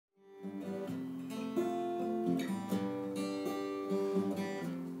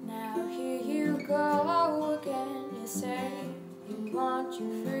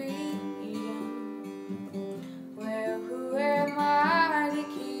your freedom. Well, who am I to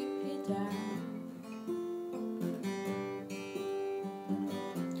keep you down?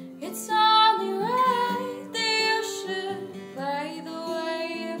 It's only right that you should play the way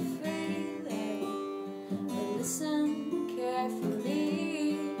you're feeling, but listen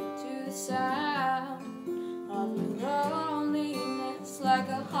carefully to the sound of your loneliness. Like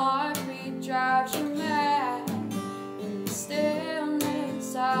a heartbeat drives you mad in the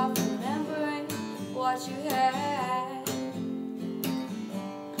stillness of remembering what you had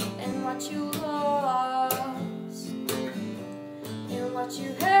and what you lost and what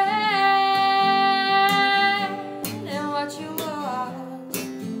you had and what you lost.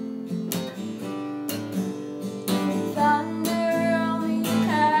 Thunder only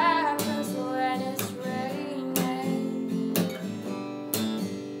happens when it's raining.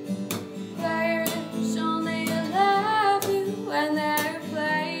 Players only love you when they're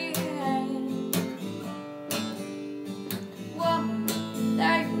playing. One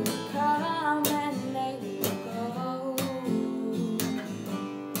day will come and they will go.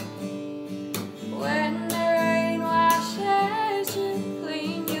 When the rain washes you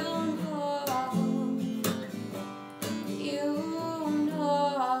clean, you'll know. You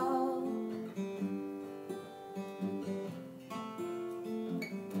know.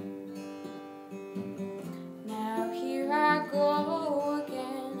 Now here I go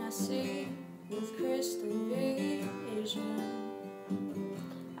again, I see with crystal vision.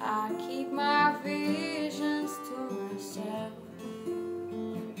 I keep my visions to myself.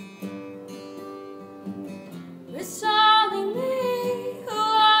 It's only me who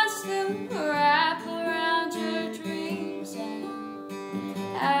wants to wrap around your dreams and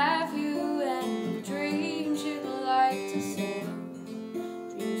have you any dreams you'd like to sell.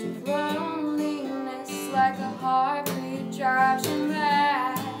 Dreams of loneliness, like a heartbeat drives you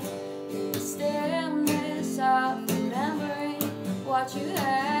mad in the stillness of remembering what you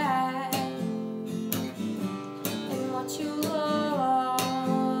had and what you